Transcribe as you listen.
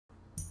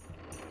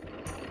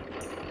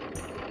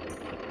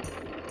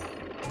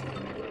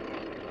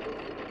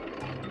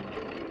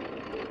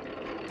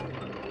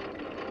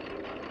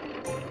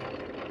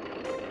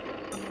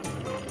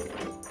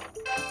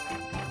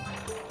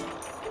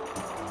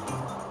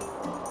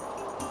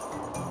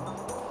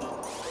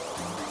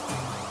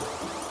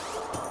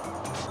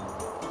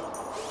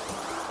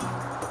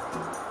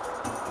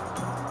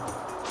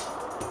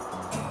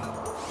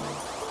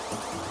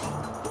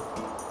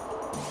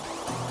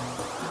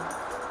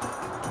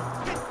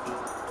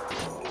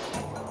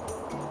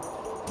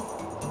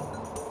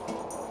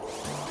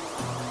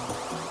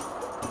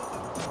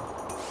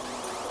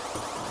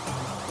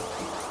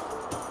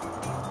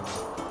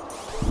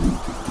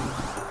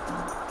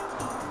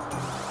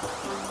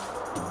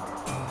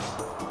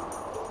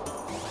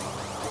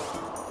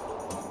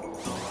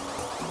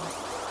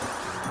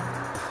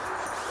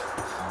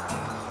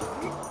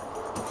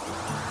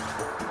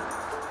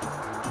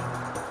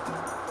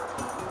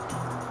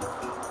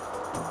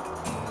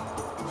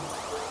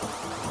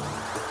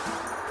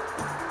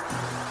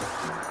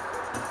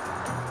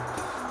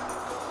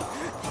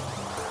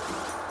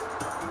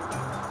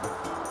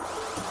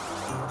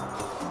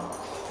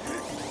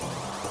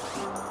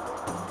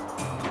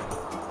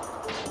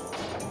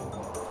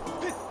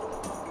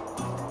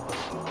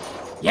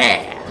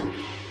Yeah!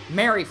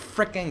 Merry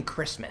frickin'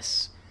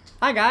 Christmas.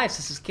 Hi guys,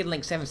 this is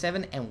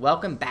KidLink77 and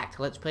welcome back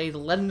to Let's Play The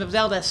Legend of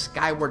Zelda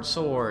Skyward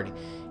Sword.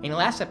 In the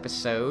last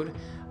episode,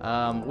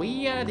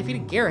 we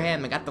defeated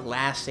Garaham and got the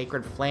last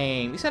Sacred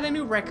Flame. We set a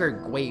new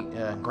record.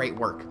 Great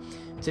work.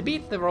 To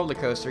beat the roller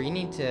coaster, you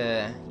need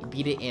to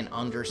beat it in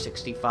under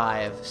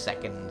 65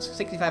 seconds.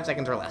 65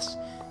 seconds or less.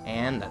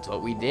 And that's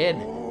what we did.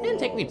 It didn't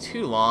take me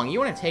too long. You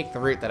want to take the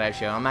route that I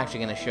show. I'm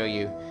actually going to show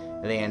you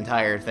the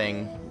entire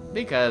thing.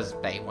 Because,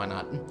 hey, why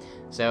not?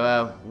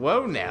 So,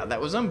 whoa now,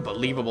 that was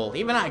unbelievable.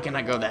 Even I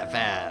cannot go that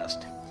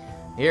fast.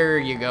 Here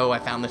you go, I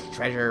found this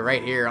treasure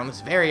right here on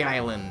this very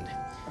island.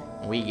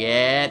 We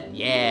get,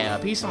 yeah,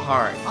 a piece of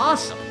heart.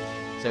 Awesome.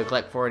 So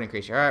collect 4 and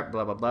increase your heart,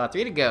 blah, blah, blah.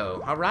 3 to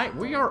go. Alright,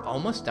 we are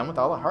almost done with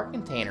all the heart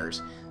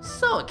containers.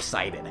 So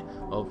excited.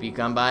 Hope you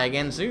come by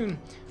again soon.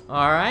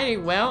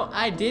 Alrighty, well,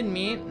 I didn't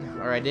mean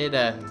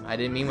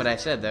what I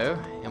said, though.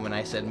 And when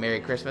I said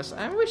Merry Christmas,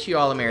 I wish you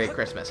all a Merry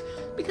Christmas.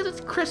 Because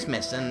it's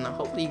Christmas, and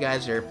hopefully you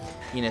guys are,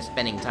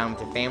 spending time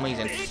with your families.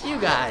 And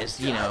you guys,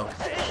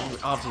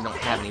 obviously don't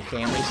have any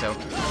family, so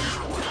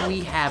we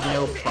have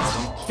no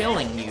problem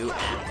killing you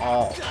at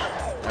all.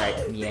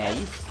 Alright, yeah,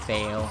 you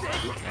fail.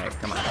 Alright,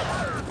 come on.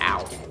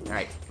 Ow.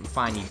 Alright,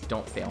 fine, you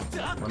don't fail.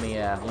 Let me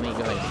go ahead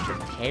and get your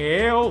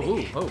tail.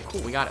 Ooh, oh,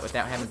 cool, we got it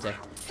without having to,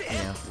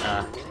 with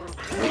that thing.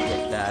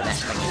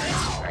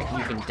 Alright,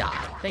 you can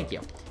die. Thank you.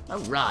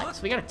 Alright,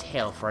 so we got a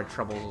tail for our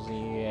troubles.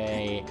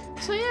 Yay.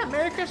 So yeah,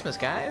 Merry Christmas,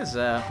 guys.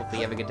 Hopefully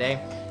you have a good day.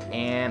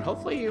 And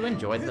hopefully you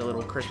enjoyed the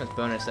little Christmas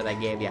bonus that I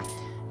gave you.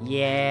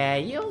 Yeah,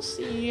 you'll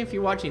see if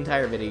you watch the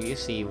entire video, you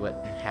see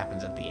what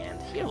happens at the end.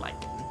 You'll like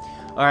it.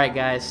 Alright,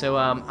 guys, so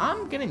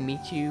I'm gonna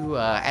meet you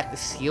at the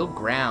sealed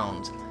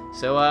grounds.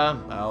 So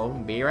I'll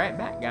be right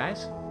back,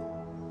 guys.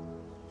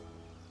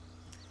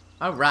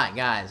 Alright,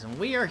 guys, and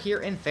we are here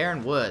in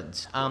Farron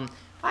Woods.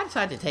 I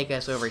decided to take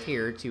us over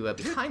here to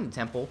behind the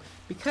temple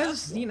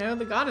because,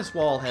 the goddess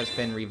wall has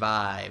been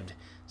revived.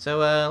 So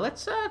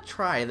let's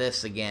try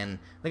this again.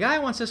 The guy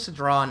wants us to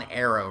draw an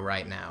arrow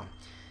right now.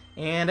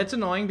 And it's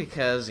annoying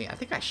because, I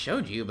think I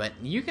showed you, but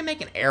you can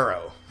make an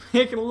arrow.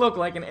 It can look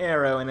like an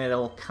arrow and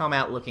it'll come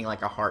out looking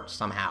like a heart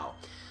somehow.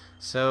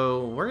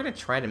 So we're going to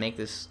try to make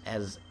this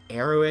as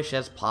arrowish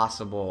as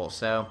possible.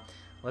 So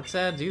let's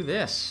do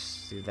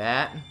this. Do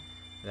that,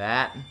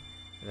 that,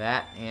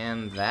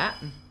 and that.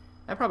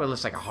 That probably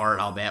looks like a heart,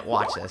 I'll bet.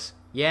 Watch this.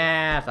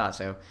 Yeah, I thought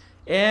so.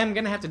 And I'm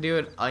going to have to do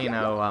it,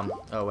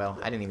 oh well,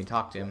 I didn't even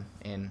talk to him,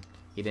 and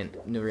he didn't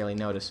really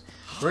notice.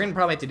 We're going to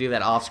probably have to do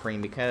that off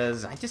screen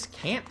because I just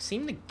can't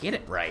seem to get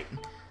it right.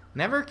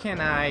 Never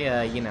can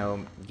I,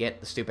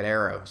 get the stupid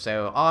arrow.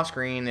 So off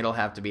screen, it'll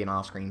have to be an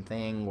off screen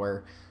thing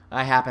where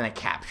I happen to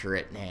capture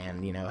it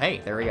and,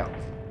 hey, there we go.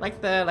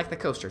 Like the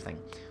coaster thing.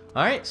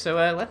 Alright, so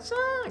let's,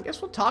 I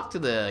guess we'll talk to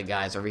the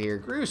guys over here.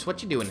 Groose,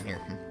 what you doing in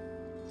here?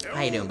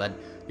 How you doing, bud?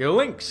 Yo,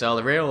 Link, saw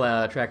the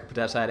rail tracker put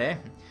outside, eh?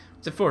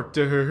 What's it for?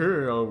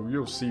 Oh,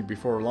 you'll see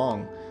before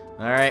long.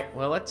 Alright,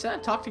 well, let's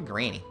talk to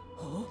Granny.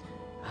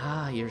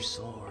 Ah, your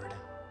sword.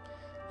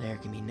 There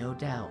can be no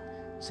doubt.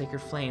 Sacred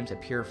flames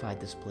have purified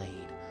this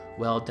blade.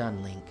 Well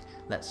done, Link.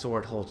 That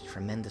sword holds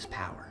tremendous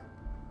power.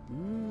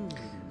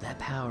 That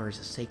power is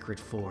a sacred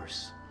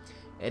force.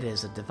 It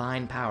is a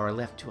divine power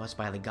left to us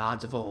by the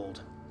gods of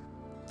old.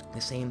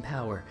 The same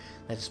power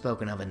that is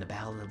spoken of in the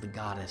Ballad of the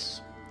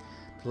Goddess.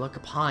 To look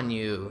upon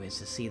you is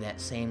to see that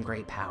same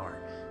great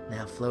power,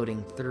 now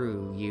floating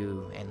through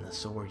you and the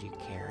sword you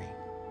carry.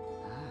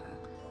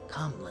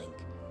 Come, Link.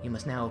 You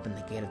must now open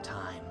the Gate of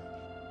Time.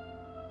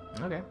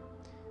 Okay.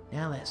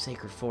 Now that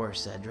sacred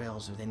force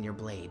dwells within your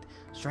blade.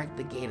 Strike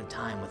the Gate of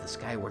Time with a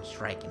skyward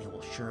strike and it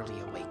will surely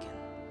awaken.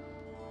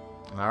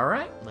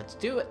 Alright, let's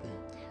do it.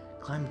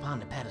 Climb upon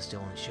the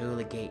pedestal and show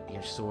the gate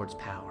your sword's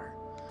power.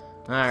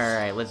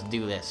 Alright, let's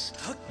do this.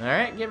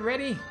 Alright, get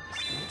ready.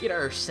 Let's get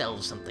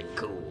ourselves something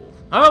cool.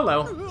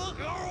 Hello.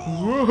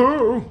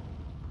 Woohoo!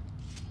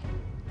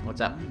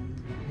 What's up?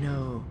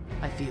 No,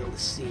 I fear the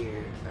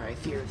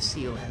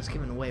seal has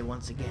given way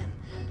once again.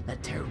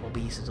 That terrible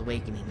beast is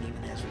awakening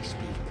even as we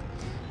speak.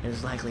 It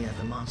is likely that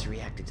the monster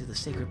reacted to the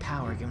sacred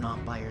power given off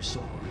by your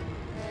sword.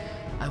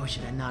 I wish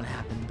it had not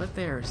happened, but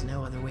there is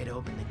no other way to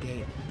open the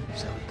gate,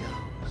 so it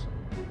goes.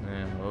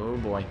 Oh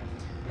boy.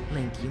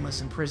 Link, you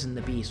must imprison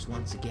the beast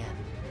once again.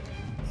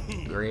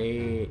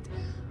 Great.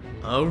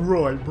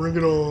 Alright, bring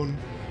it on.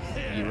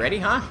 You ready,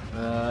 huh?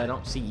 I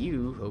don't see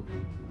you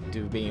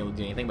being able to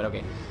do anything, but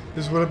okay.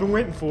 This is what I've been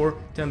waiting for.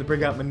 Time to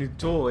bring out my new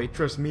toy.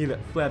 Trust me, that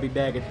flabby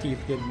bag of teeth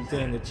didn't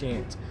stand a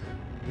chance.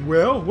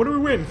 Well, what are we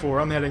waiting for?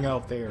 I'm heading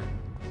out there.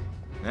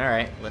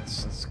 Alright,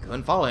 let's go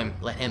and follow him.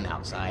 Let him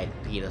outside.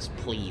 Beat us,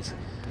 please.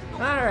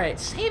 Alright,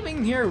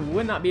 saving here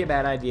would not be a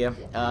bad idea.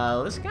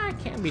 This guy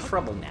can be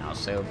trouble now,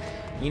 so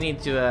you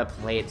need to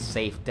play it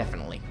safe,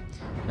 definitely.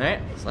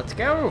 Alright, let's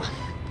go.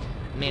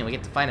 Man, we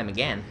get to fight him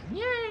again.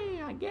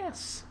 Yay, I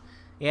guess.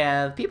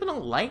 Yeah, people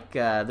don't like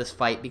this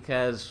fight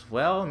because,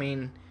 well, I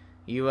mean,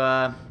 you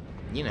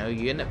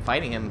end up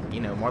fighting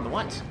him, more than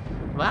once.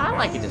 Well, I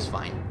like it just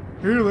fine.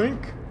 Here,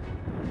 Link.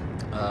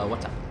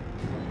 What's up?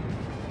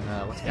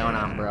 What's going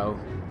on, bro?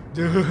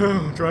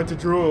 Try to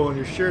drool on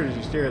your shirt as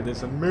you stare at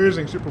this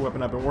amazing super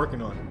weapon I've been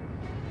working on.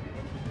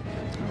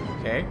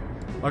 Okay.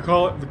 I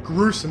call it the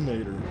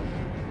Gruesonator.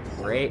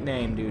 Great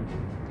name, dude.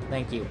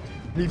 Thank you.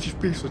 Leaves you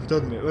speechless,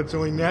 doesn't it? That's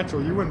only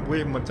natural. You wouldn't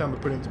believe how much time I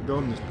put into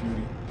building this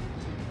beauty.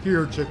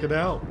 Here, check it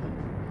out.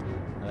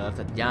 It's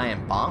a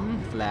giant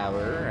bomb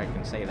flower, I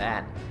can say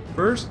that.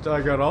 First,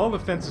 I got all the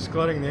fences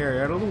cluttering the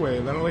area out of the way,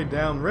 then I laid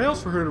down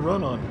rails for her to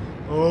run on.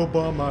 All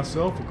by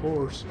myself, of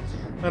course.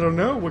 I don't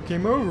know what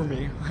came over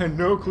me. I had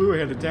no clue I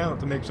had the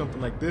talent to make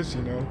something like this,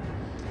 you know.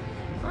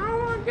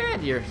 Oh, well,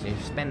 good. You're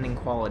spending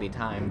quality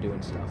time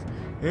doing stuff.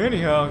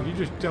 Anyhow, you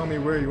just tell me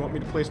where you want me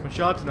to place my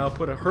shots and I'll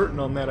put a hurting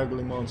on that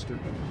ugly monster.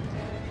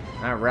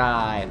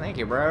 Alright, thank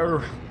you, bro.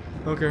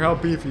 I don't care how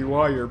beefy you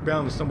are, you're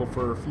bound to stumble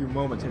for a few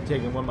moments and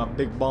taking one of my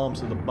big bombs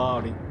to the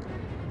body.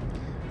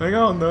 Hang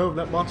on though,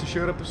 that monster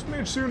showed up a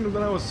smidge sooner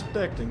than I was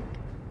expecting.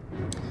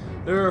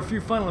 There are a few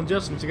final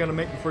adjustments I gotta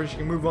make before she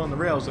can move on the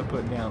rails I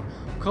put down.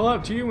 I'll call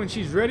out to you when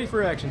she's ready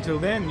for action. Till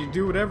then, you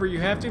do whatever you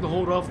have to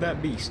hold off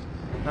that beast.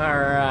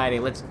 Alrighty,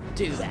 let's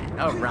do that.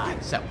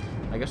 Alright, so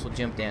I guess we'll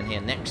jump down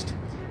here next.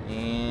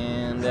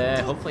 And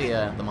hopefully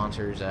the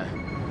monster's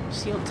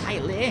sealed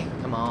tightly.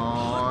 Come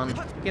on.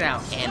 Get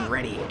out and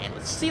ready. And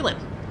let's seal it.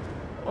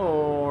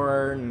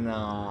 Or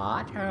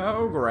not.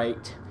 Oh,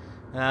 great.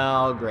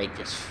 Oh, great.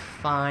 Just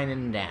fine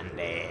and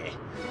dandy.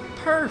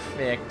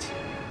 Perfect.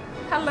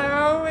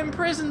 Hello,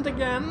 imprisoned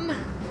again.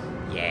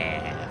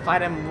 Yeah.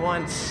 Fight him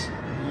once.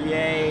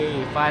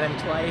 Yay. Fight him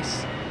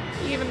twice.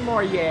 Even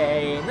more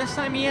yay. And this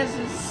time he has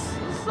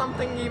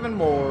something even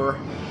more.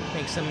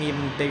 Makes him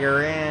even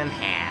bigger in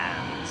hands.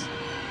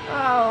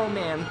 Oh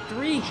man,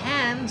 3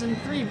 hands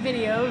and 3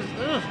 videos.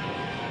 Ugh.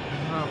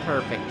 Oh,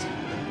 perfect.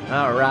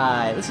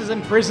 Alright, this is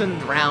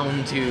Imprisoned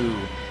round 2.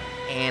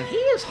 And he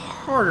is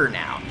harder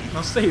now.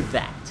 I'll save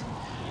that.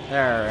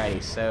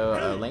 Alrighty,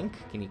 so Link,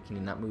 can you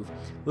not move?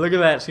 Look at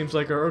that, seems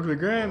like our ugly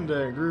grand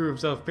grew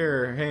himself a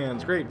pair of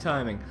hands. Great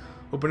timing.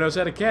 Hope he knows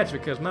how to catch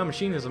because my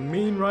machine has a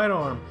mean right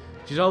arm.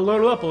 She's all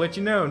loaded up, I'll let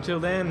you know. Until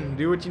then,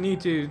 do what you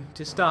need to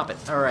stop it.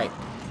 Alright.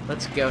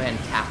 Let's go ahead and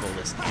tackle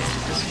this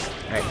ass.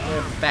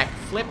 Alright, back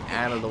flip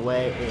out of the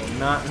way or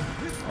not.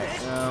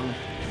 Alright,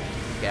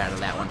 get out of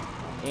that one.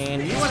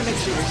 And you want to make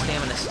sure your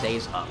stamina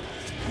stays up.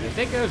 If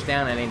it goes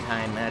down at any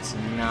time, that's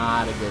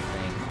not a good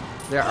thing.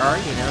 There are,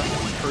 you know,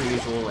 per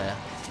usual,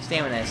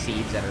 stamina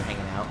seeds that are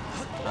hanging out.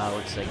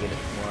 Let's get it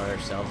for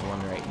ourselves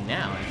one right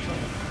now, actually.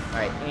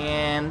 Alright,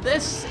 and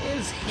this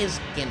is his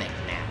gimmick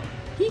now.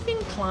 He can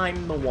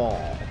climb the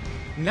wall.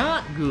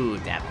 Not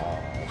good at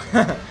all.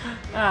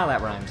 Ah,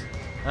 that rhymes.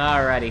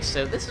 Alrighty,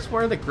 so this is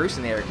where the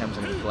Gruesonator comes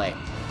into play.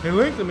 Hey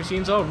Link, the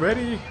machine's all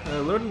ready,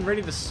 loaded and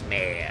ready to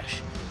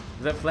smash.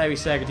 If that flabby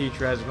sack of tea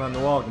tries to climb the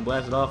wall, I can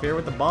blast it off here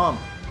with the bomb.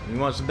 If he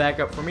wants to back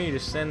up for me,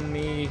 just send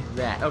me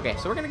that. Okay,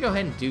 so we're gonna go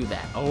ahead and do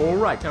that.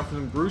 Alright, time for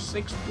some Bruce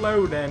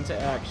Explode into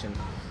action.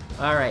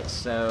 Alright,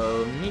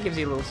 so he gives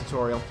you a little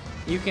tutorial.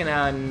 You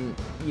can,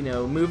 you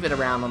know, move it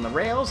around on the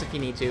rails if you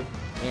need to,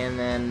 and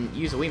then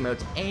use a Wiimote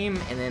to aim,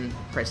 and then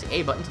press the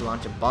A button to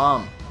launch a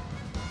bomb.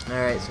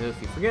 Alright, so if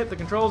you forget the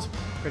controls,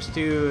 press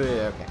 2,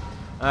 okay.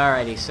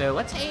 Alrighty, so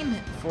let's aim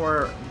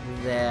for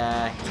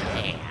the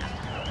hand.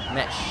 And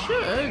that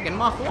should get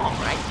him off the wall,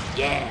 right?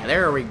 Yeah,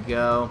 there we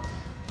go.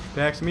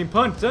 Packs a mean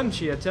punch, doesn't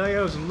she? I tell you,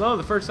 I was in love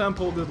the first time I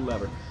pulled the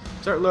lever.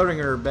 Start loading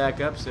her back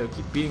up, so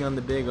keep beating on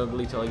the big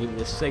ugly till I give you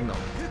this signal.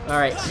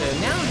 Alright, so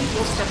now he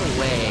will step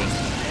away.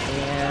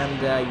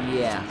 And,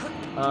 yeah.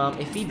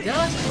 If he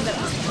does end up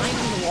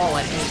climbing the wall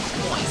at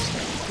any point,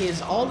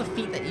 all the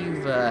feet that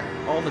you've,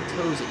 all the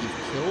toes that you've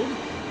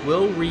killed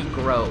will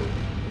regrow.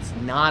 It's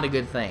not a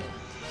good thing.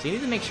 So you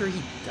need to make sure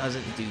he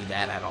doesn't do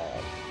that at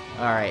all.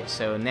 Alright,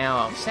 so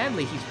now,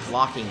 sadly, he's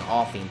blocking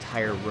off the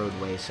entire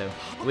roadway, so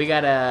we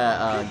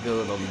gotta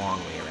go the long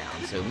way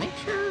around. So make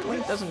sure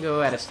Link doesn't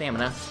go out of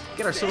stamina.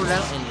 Get our sword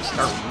out and just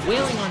start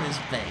wailing on his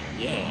thing.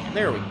 Yeah,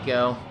 there we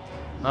go.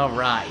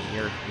 Alright,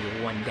 you're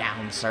one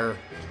down, sir.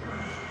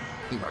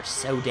 You are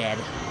so dead.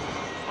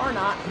 Or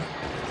not.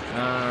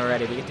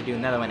 Alrighty, we get to do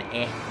another one.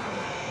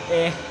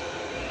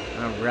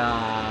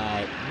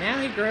 Alright.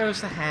 Now he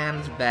grows the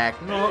hands back.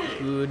 Not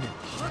good.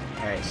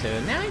 Alright, so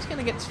now he's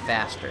gonna get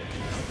faster.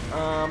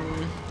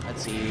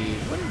 Let's see.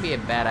 Wouldn't be a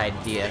bad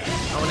idea.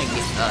 I want to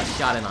get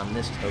shot in on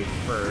this toe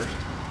first.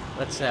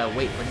 Let's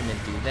wait for him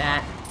to do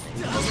that.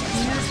 Get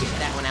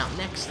that one out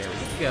next. There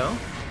we go.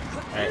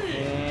 Alright,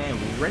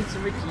 and rinse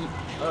and repeat.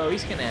 Oh,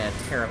 he's gonna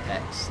tear up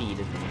that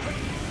seed.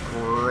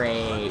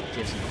 Great.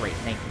 Just great.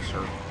 Thank you,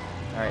 sir.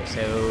 Alright,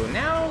 so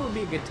now would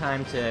be a good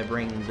time to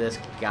bring this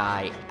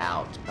guy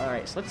out.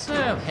 Alright, so let's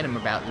hit him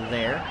about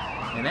there.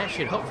 And that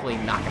should hopefully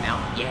knock him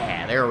out.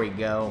 Yeah, there we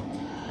go.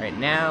 Alright,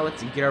 now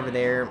let's get over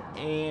there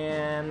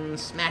and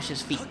smash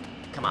his feet.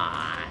 Come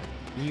on.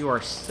 You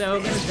are so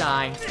gonna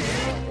die.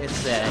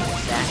 It's that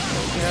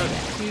go,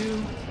 that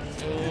two,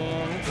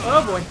 and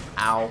oh boy.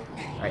 Ow.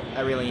 Alright,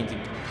 I really need to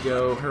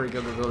go. Hurry, go,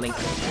 Link.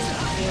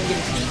 And get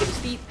his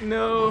feet.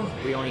 No.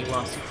 We only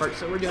lost 2 parts,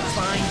 so we're doing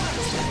fine.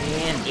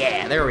 And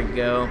yeah, there we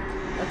go.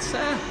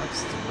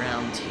 let's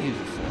round 2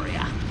 for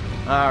ya.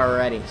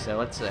 Alrighty, so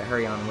let's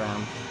hurry on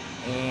around.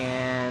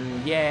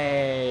 And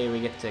yay, we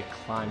get to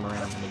climb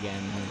around him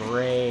again.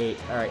 Great.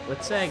 Alright,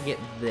 let's get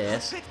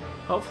this.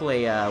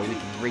 Hopefully we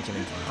can reach him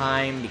in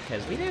time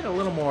because we did a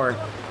little more.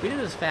 We did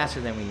this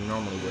faster than we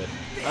normally would.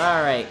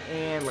 Alright,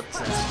 and let's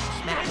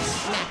smack,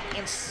 smack,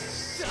 and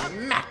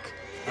smack.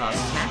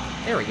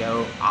 Smack. There we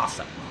go.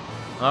 Awesome.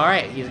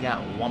 Alright, he's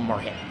got one more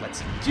hit.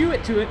 Let's do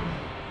it to it.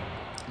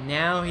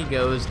 Now he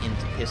goes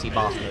into pissy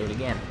boss mode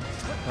again.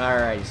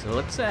 Alright, so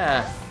let's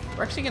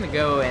we're actually gonna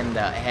go and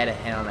head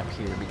on up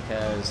here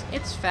because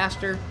it's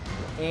faster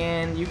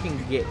and you can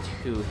get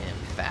to him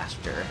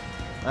faster.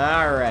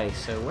 Alrighty,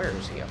 so where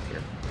is he up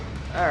here?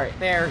 Alright,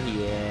 there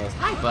he is.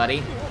 Hi,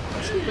 buddy.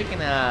 Let's see if we can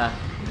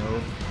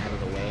move out of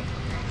the way.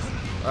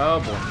 Oh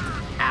boy.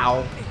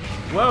 Ow.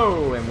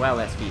 Whoa, and wow,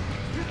 that's feet.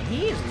 And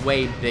he is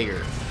way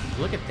bigger.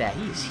 Look at that,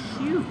 he's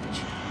huge.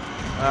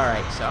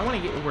 Alright, so I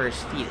want to get where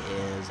his feet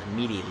is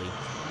immediately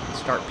and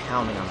start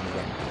pounding on him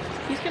again.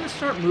 He's going to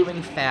start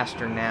moving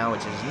faster now,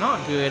 which is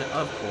not good,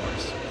 of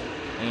course.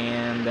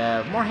 And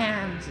more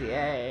hands,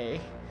 yay.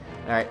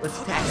 Alright, let's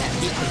attack that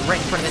feet right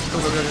in front of it. Go,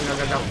 go, go, go,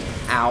 go, go.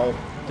 Ow.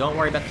 Don't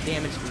worry about the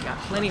damage, we got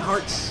plenty of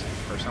hearts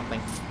or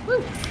something.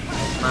 Woo.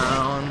 Come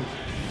on.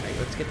 Alright,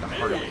 let's get the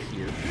heart over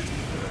here.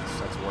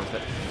 That's worth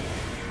it.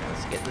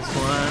 Let's get this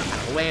one out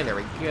of the way, there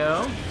we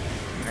go.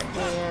 Alright,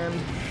 and...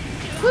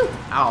 woo!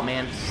 Oh,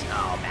 man.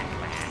 Oh,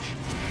 backlash.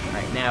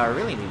 Alright, now I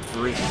really need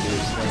Bruce to do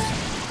his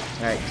thing.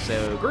 Alright,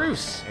 so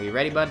Bruce, are you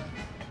ready, bud?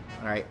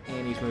 Alright,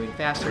 and he's moving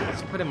faster.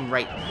 Let's put him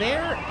right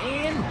there,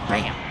 and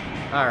bam!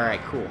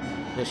 Alright, cool.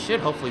 This should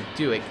hopefully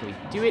do it. Can we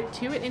do it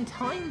to it in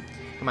time?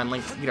 Come on,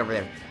 Link, get over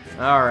there.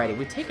 Alrighty,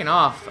 we've taken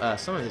off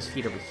some of his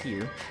feet over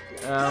here.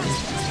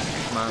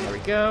 Come on, there we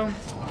go.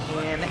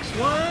 And next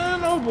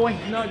one. Oh boy,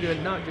 not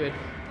good, not good.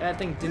 That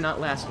thing did not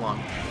last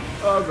long.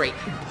 Oh, great.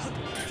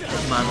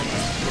 Come on,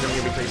 get over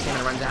here before your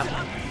stamina runs out.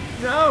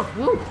 No!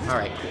 Woo!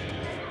 Alright, cool.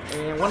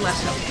 And one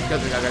last go.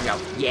 Go, go, go, go,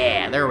 go.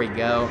 Yeah, there we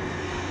go.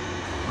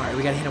 Alright,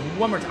 we gotta hit him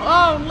one more time.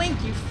 Oh,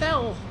 Link, you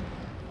fell!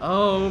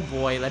 Oh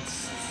boy,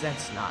 that's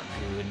not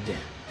good.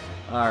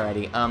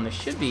 Alrighty, there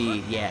should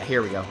be, yeah,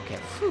 here we go. Okay,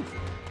 whew.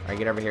 Alright,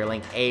 get over here,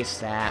 Link,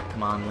 ASAP.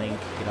 Come on, Link,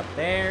 get up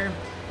there.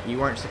 You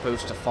weren't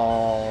supposed to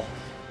fall.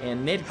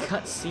 And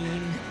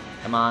mid-cutscene,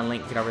 come on,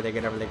 Link, get over there,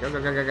 get over there. Go,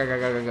 go, go, go, go, go,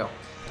 go, go, go.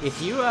 If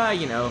you,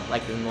 you know,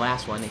 like in the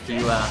last one, if you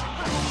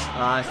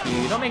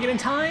don't make it in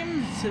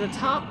time to the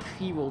top,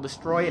 he will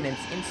destroy it and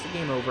it's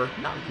insta-game over.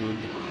 Not good.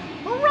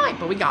 Alright,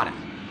 but we got him.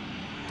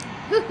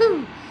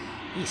 Woohoo!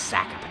 You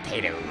sack of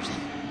potatoes.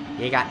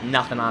 You got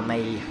nothing on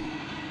me.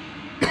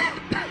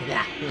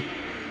 Yeah.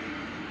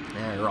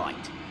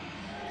 Alright.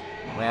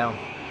 Well,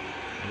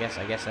 I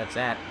guess that's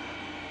that.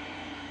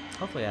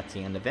 Hopefully that's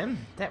the end of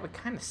him. That would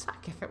kind of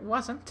suck if it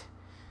wasn't.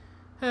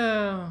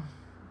 Oh,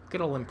 good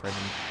old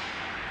Imprisoned.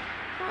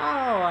 Oh,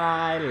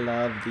 I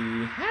love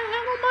the...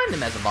 I don't mind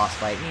him as a boss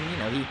fight. I mean, you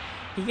know,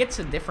 he gets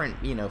a different,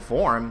 you know,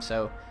 form,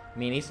 so, I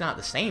mean, he's not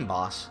the same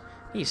boss.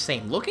 He's the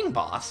same looking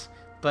boss,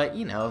 but,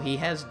 you know, he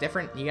has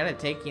different... You gotta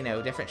take, you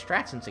know, different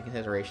strats into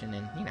consideration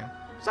and, you know,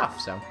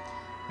 stuff, so...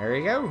 There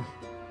you go.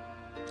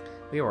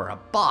 We were a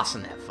boss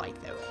in that fight,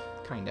 though.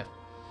 Kinda.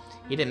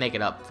 He didn't make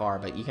it up far,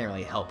 but you can't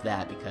really help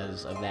that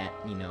because of that,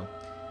 you know,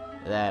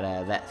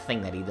 that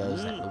thing that he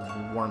does,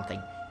 that worm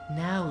thing.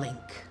 Now, Link.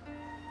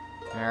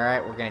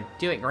 Alright, we're gonna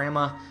do it,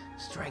 Grandma.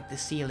 Strike the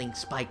ceiling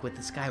spike with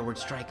the Skyward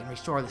strike and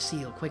restore the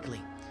seal quickly.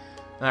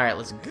 Alright,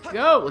 let's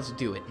go. Let's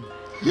do it.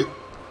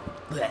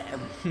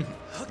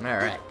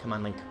 Alright, come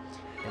on, Link.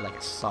 I had like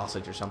a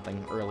sausage or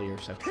something earlier,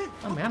 so...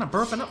 Oh man, I'm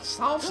burping up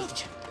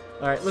sausage.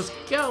 Alright, let's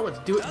go. Let's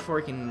do it before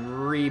he can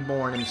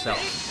reborn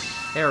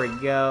himself. There we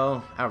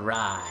go.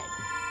 Alright.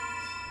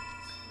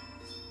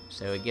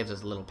 So it gives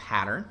us a little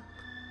pattern.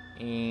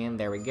 And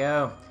there we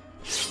go.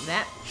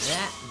 That.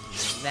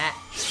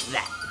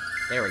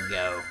 There we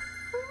go.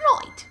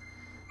 Right.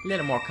 A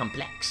little more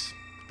complex.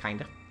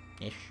 Kinda.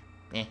 Ish.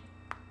 Eh.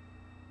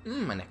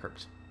 My neck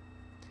hurts.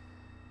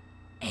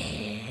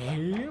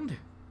 And...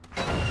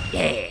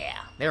 yeah.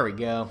 There we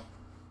go.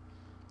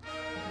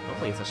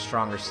 Hopefully it's a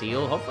stronger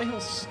seal. Hopefully he'll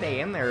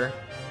stay in there,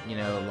 you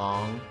know,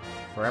 long.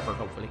 Forever,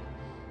 hopefully.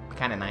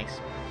 Kinda nice.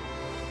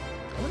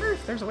 I wonder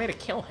if there's a way to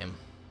kill him.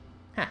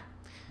 Huh.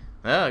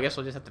 Well, I guess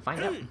we'll just have to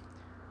find out.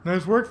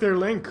 Nice work there,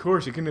 Link. Of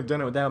course, you couldn't have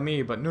done it without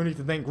me, but no need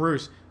to thank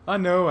Bruce. I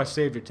know I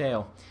saved your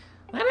tail.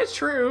 That is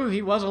true.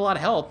 He was a lot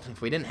of help.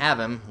 If we didn't have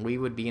him, we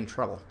would be in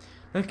trouble.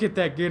 Let's get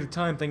that gate of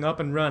time thing up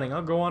and running.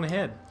 I'll go on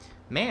ahead.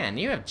 Man,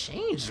 you have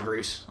changed,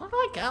 Bruce. I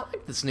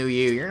like this new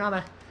you. You're not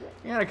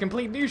a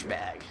complete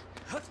douchebag.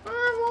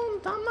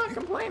 I'm not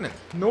complaining.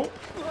 Nope.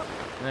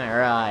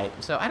 Alright,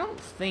 so I don't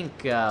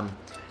think,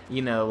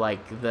 you know,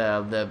 like,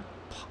 the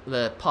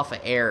puff of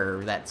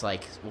air that's,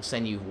 like, will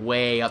send you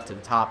way up to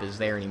the top is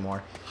there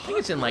anymore. I think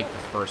it's in, like, the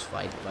first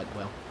fight, but,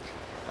 well.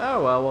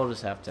 Oh, well, we'll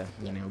just have to,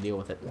 you know, deal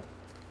with it.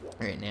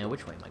 Alright, now,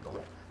 which way am I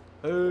going?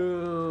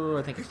 Oh,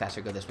 I think it's faster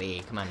to go this way.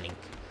 Come on, Link.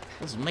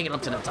 Let's make it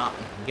up to the top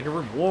and get a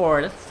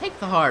reward. Let's take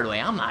the hard way.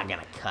 I'm not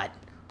gonna cut.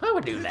 Who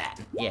would do that?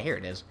 Yeah, here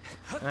it is.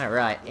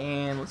 Alright,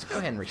 and let's go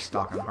ahead and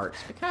restock on hearts,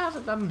 because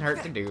it doesn't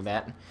hurt to do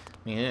that. I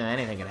mean,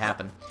 anything could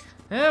happen.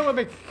 It would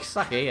be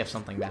sucky if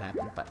something bad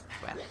happened, but,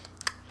 well.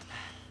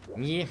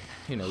 Yeah,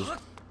 who knows.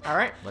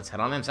 Alright, let's head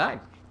on inside.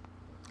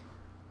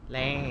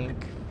 Link.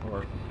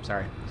 Or,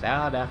 sorry,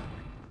 Zelda.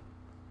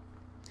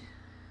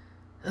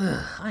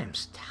 I am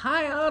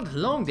tired.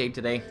 Long day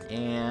today,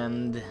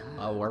 and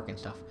work and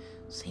stuff.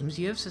 Seems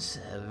you have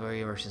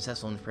were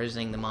successful in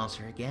imprisoning the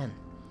monster again.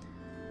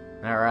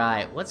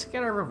 Alright, let's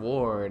get our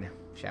reward,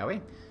 shall we?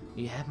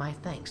 You have my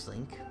thanks,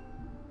 Link.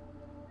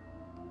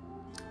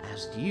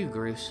 As do you,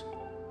 Groose.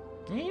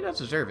 Yeah, he does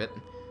deserve it.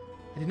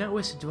 I do not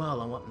wish to dwell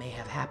on what may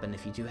have happened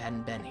if you two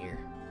hadn't been here.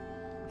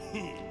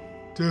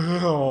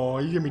 Oh,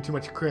 you give me too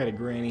much credit,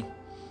 Granny.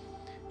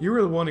 You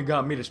were the one who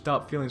got me to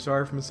stop feeling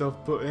sorry for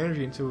myself, put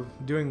energy into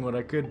doing what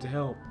I could to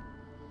help.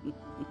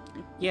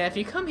 Yeah, if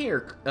you come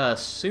here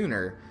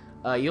sooner,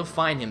 you'll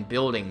find him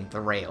building the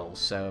rails.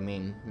 So I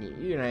mean,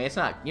 you know,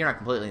 you're not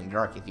completely in the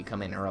dark if you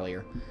come in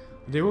earlier.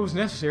 I did what was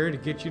necessary to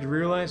get you to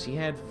realize he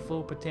had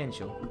full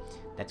potential.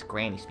 That's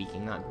Granny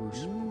speaking, not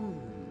Goose.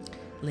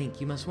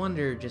 Link, you must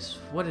wonder just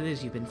what it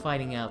is you've been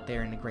fighting out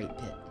there in the Great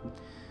Pit.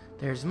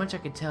 There's much I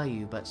could tell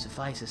you, but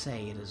suffice to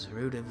say, it is the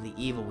root of the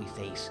evil we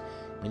face.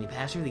 When you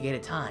pass through the Gate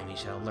of Time, you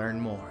shall learn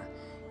more.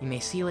 You may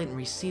seal it and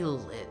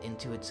reseal it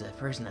into its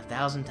prison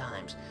 1,000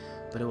 times,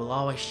 but it will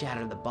always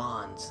shatter the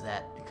bonds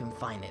that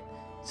confine it.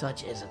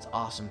 Such is its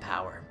awesome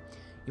power.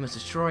 You must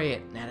destroy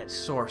it at its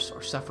source,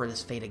 or suffer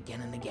this fate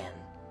again and again.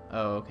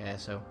 Oh, okay,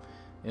 so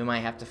we might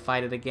have to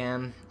fight it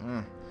again.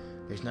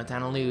 There's no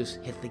time to lose.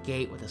 Hit the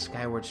gate with a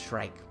Skyward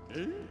strike.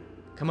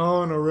 Come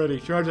on already.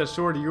 Charge that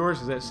sword of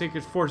yours as that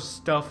Sacred Force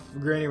stuff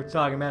Granny was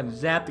talking about and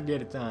zap the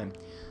Gate of Time.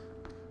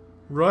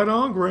 Right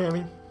on,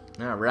 Granny.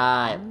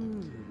 Alright.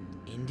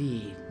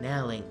 Indeed.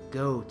 Now, Link,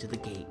 go to the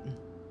gate.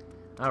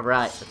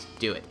 Alright, let's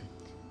do it.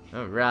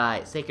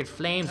 Alright, Sacred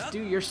Flames,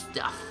 do your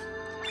stuff.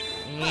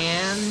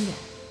 And...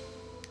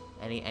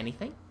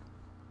 anything?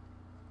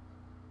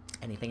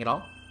 Anything at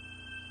all?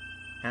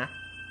 Huh?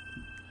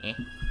 Eh?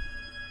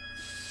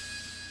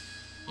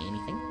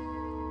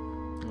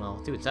 Anything?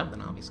 Well, doing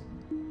something, obviously.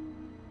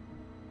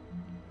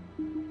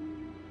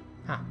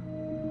 Huh.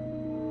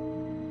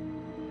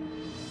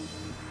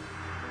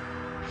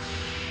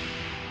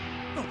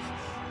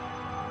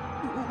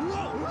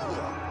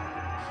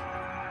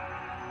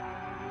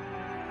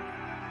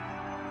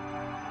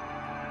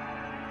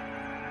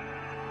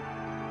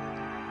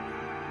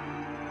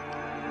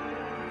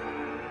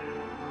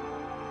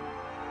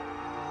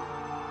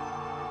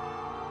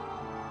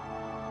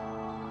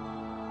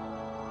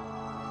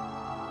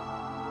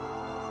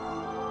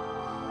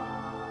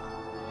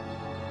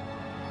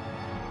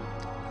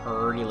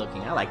 Pretty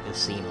looking. I like this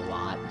scene a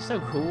lot. It's so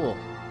cool.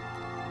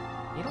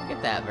 You don't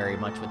get that very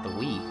much with the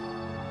Wii.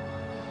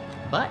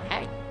 But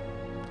hey.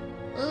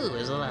 Ooh,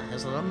 is a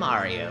little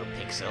Mario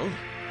pixel.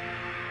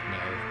 No.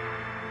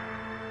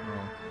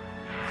 Oh.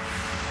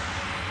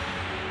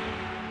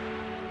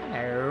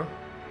 Hello.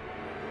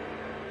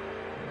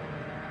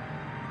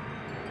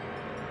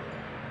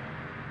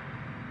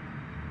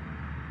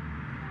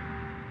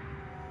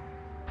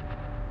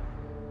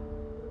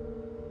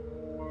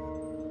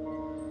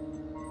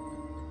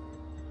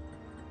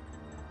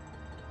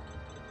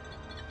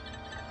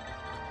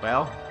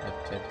 Well,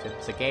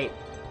 it's a gate.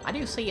 I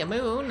do see a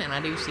moon, and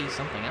I do see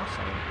something else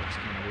that looks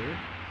kind of weird.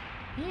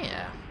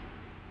 Yeah.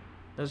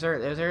 Those are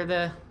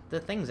the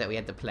things that we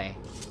had to play.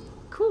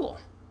 Cool.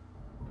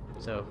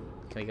 So,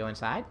 can we go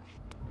inside?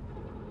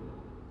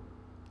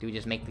 Do we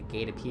just make the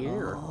gate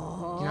appear,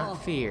 or? Do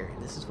not fear.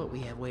 This is what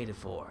we have waited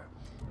for.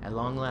 At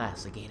long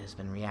last, the gate has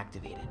been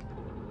reactivated.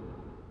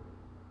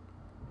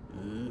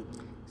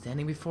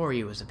 Standing before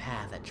you is a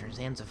path that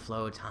transcends a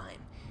flow of time.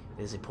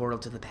 It is a portal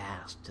to the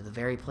past, to the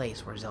very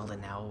place where Zelda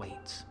now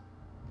awaits.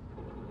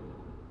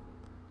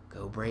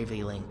 Go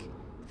bravely, Link.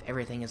 If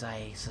everything is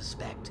I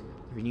suspect,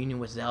 the reunion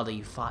with Zelda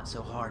you fought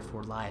so hard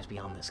for lies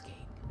beyond this gate.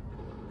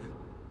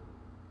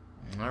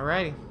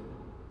 Alrighty.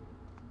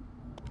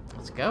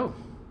 Let's go.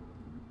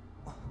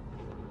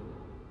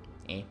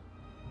 Eh?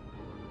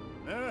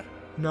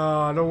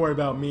 Nah, don't worry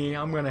about me.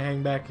 I'm gonna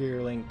hang back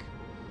here, Link.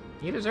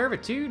 You deserve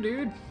it too,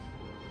 dude. If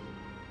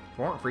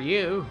it weren't for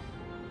you.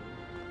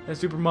 That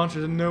super monster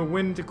doesn't know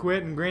when to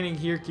quit, and Granny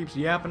here keeps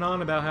yapping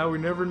on about how we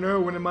never know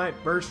when it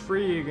might burst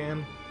free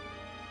again.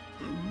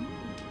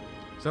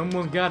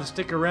 Someone's got to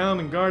stick around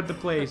and guard the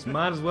place.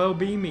 Might as well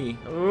be me.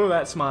 Oh,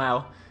 that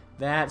smile.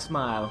 That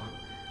smile.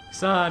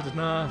 Besides,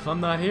 if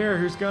I'm not here,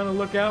 who's gonna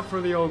look out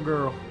for the old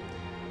girl?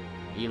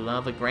 You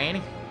love a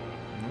granny?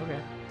 Okay.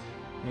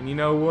 And you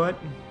know what?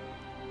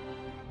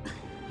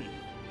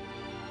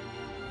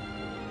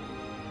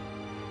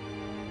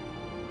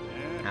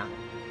 Huh?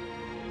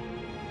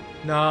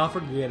 Nah,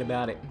 forget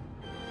about it.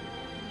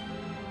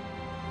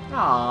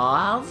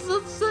 Aw,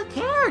 it's a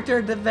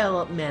character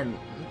development.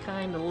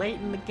 Kinda late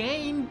in the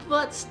game,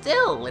 but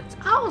still, it's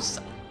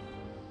awesome.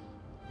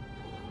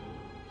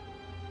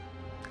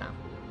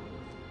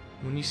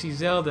 When you see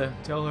Zelda,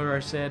 tell her I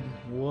said,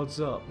 what's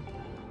up?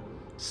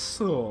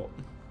 So.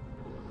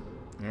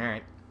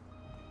 Alright.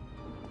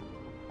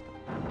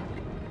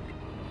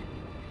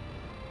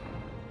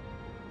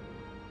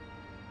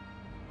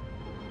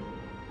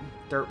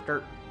 Dirt,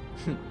 dirt.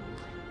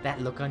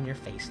 That look on your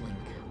face, Link.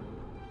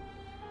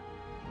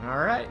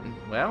 Alright,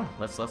 well,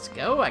 let's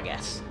go, I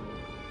guess.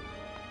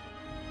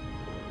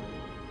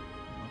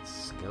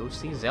 Let's go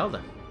see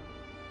Zelda.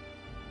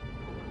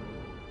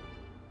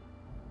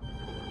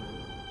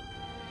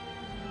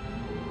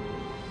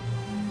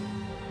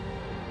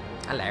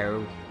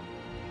 Hello.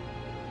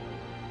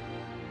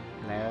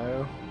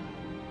 Hello.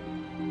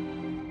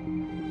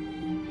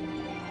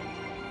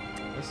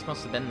 This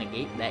must have been the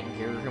gate that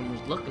Gurren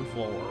was looking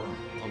for.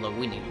 Although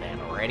we knew that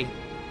already.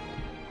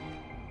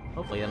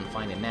 Hopefully he doesn't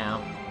find it now.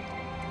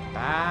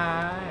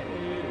 Bye.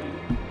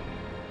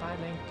 Bye,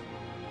 Link.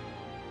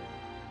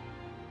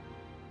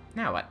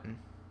 Now what?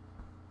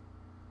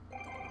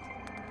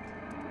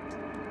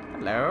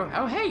 Hello.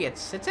 Oh, hey,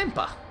 it's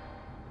Impa.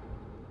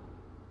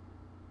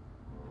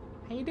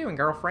 How you doing,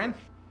 girlfriend?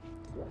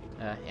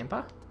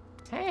 Impa?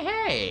 Hey,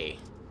 hey!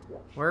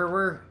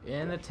 We're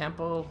in the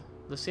temple,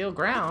 the sealed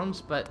grounds,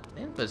 but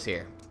Impa's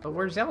here. But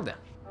where's Zelda?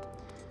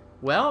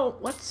 Well,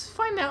 let's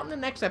find out in the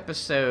next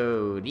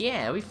episode.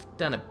 Yeah, we've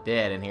done a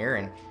bit in here,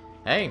 and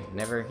hey,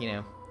 never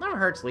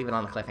hurts leaving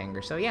on the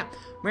cliffhanger. So yeah,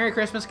 Merry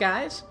Christmas,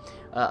 guys.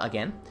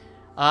 Again.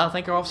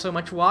 Thank you all so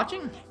much for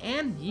watching,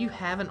 and you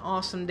have an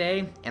awesome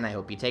day, and I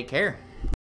hope you take care.